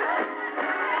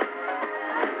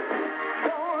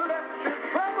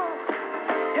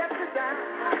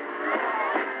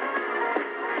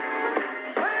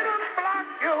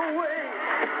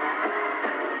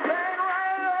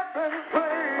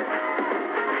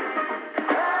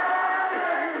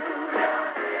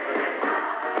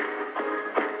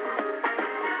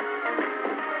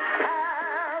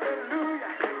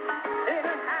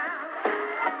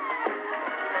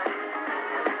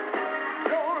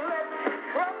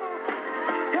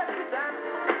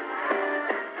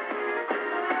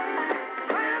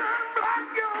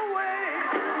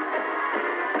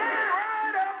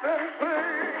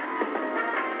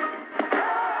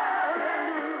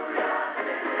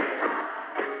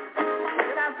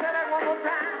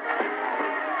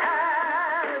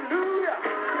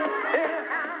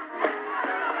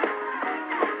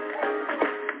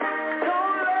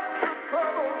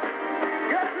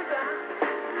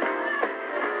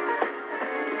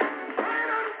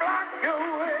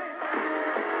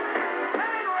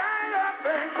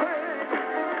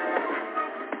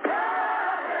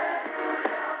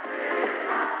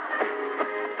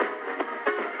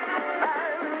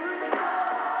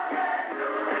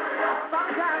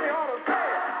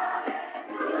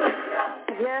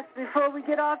 Before we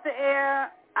get off the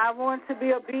air, I want to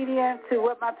be obedient to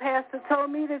what my pastor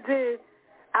told me to do.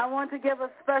 I want to give a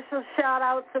special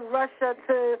shout-out to Russia,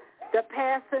 to the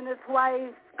pastor and his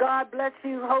wife. God bless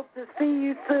you. Hope to see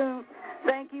you soon.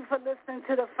 Thank you for listening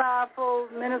to the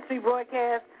Fivefold Ministry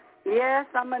broadcast. Yes,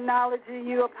 I'm acknowledging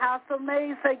you. Apostle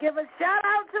May say give a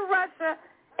shout-out to Russia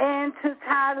and to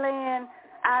Thailand.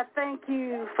 I thank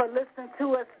you for listening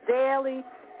to us daily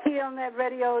here on that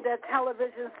radio, that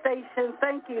television station.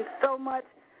 Thank you so much.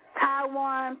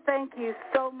 Taiwan, thank you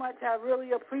so much. I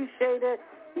really appreciate it.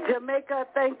 Jamaica,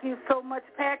 thank you so much.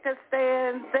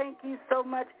 Pakistan, thank you so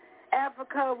much.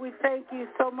 Africa, we thank you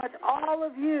so much. All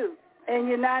of you in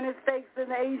the United States in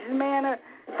the Asian manner,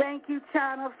 thank you,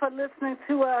 China, for listening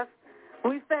to us.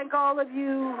 We thank all of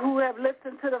you who have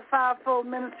listened to the Fivefold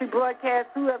Ministry broadcast,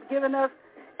 who have given us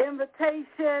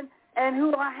invitation, and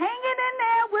who are hanging in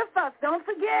there with us. Don't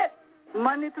forget,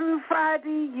 Monday through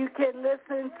Friday, you can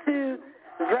listen to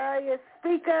various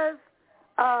speakers,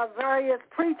 various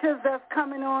preachers that's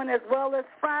coming on, as well as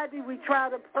Friday we try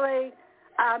to play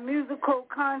our musical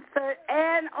concert.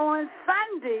 And on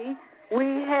Sunday, we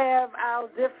have our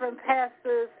different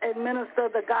pastors and minister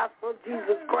the gospel of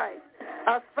Jesus Christ.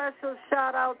 A special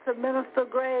shout-out to Minister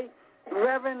Gray,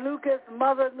 Reverend Lucas,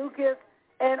 Mother Lucas,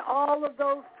 and all of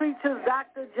those preachers,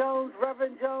 Dr. Jones,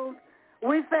 Reverend Jones.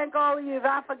 We thank all of you. If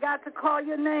I forgot to call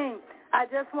your name, I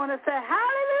just want to say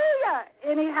hallelujah.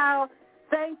 Anyhow,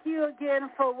 thank you again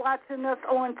for watching us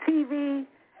on TV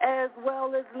as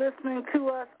well as listening to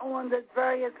us on the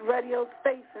various radio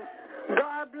stations.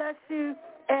 God bless you,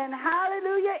 and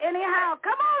hallelujah. Anyhow,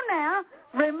 come on now.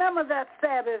 Remember that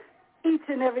Sabbath each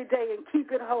and every day and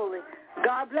keep it holy.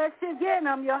 God bless you again.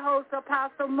 I'm your host,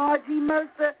 Apostle Margie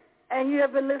Mercer, and you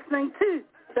have been listening to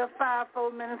the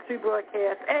Fivefold Ministry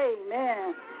broadcast.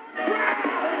 Amen.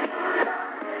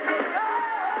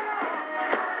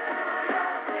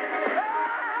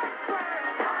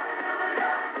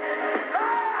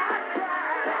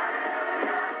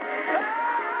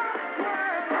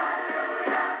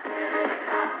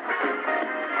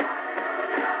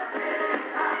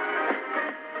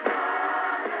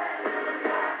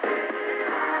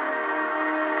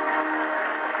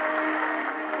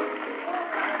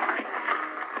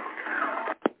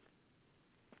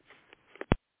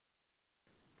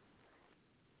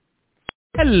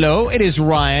 Hello, it is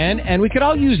Ryan, and we could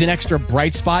all use an extra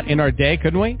bright spot in our day,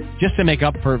 couldn't we? Just to make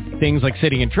up for things like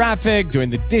sitting in traffic, doing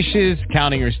the dishes,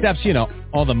 counting your steps, you know,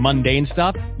 all the mundane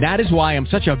stuff. That is why I'm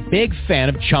such a big fan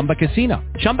of Chumba Casino.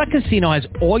 Chumba Casino has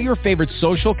all your favorite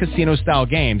social casino-style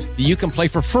games that you can play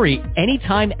for free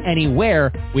anytime,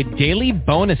 anywhere with daily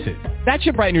bonuses. That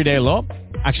should brighten your day a little.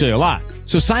 Actually, a lot.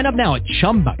 So sign up now at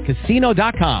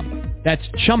ChumbaCasino.com. That's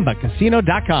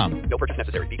ChumbaCasino.com. No purchase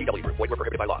necessary. VGW Group. Void where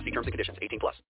prohibited by law. See terms and conditions. 18+.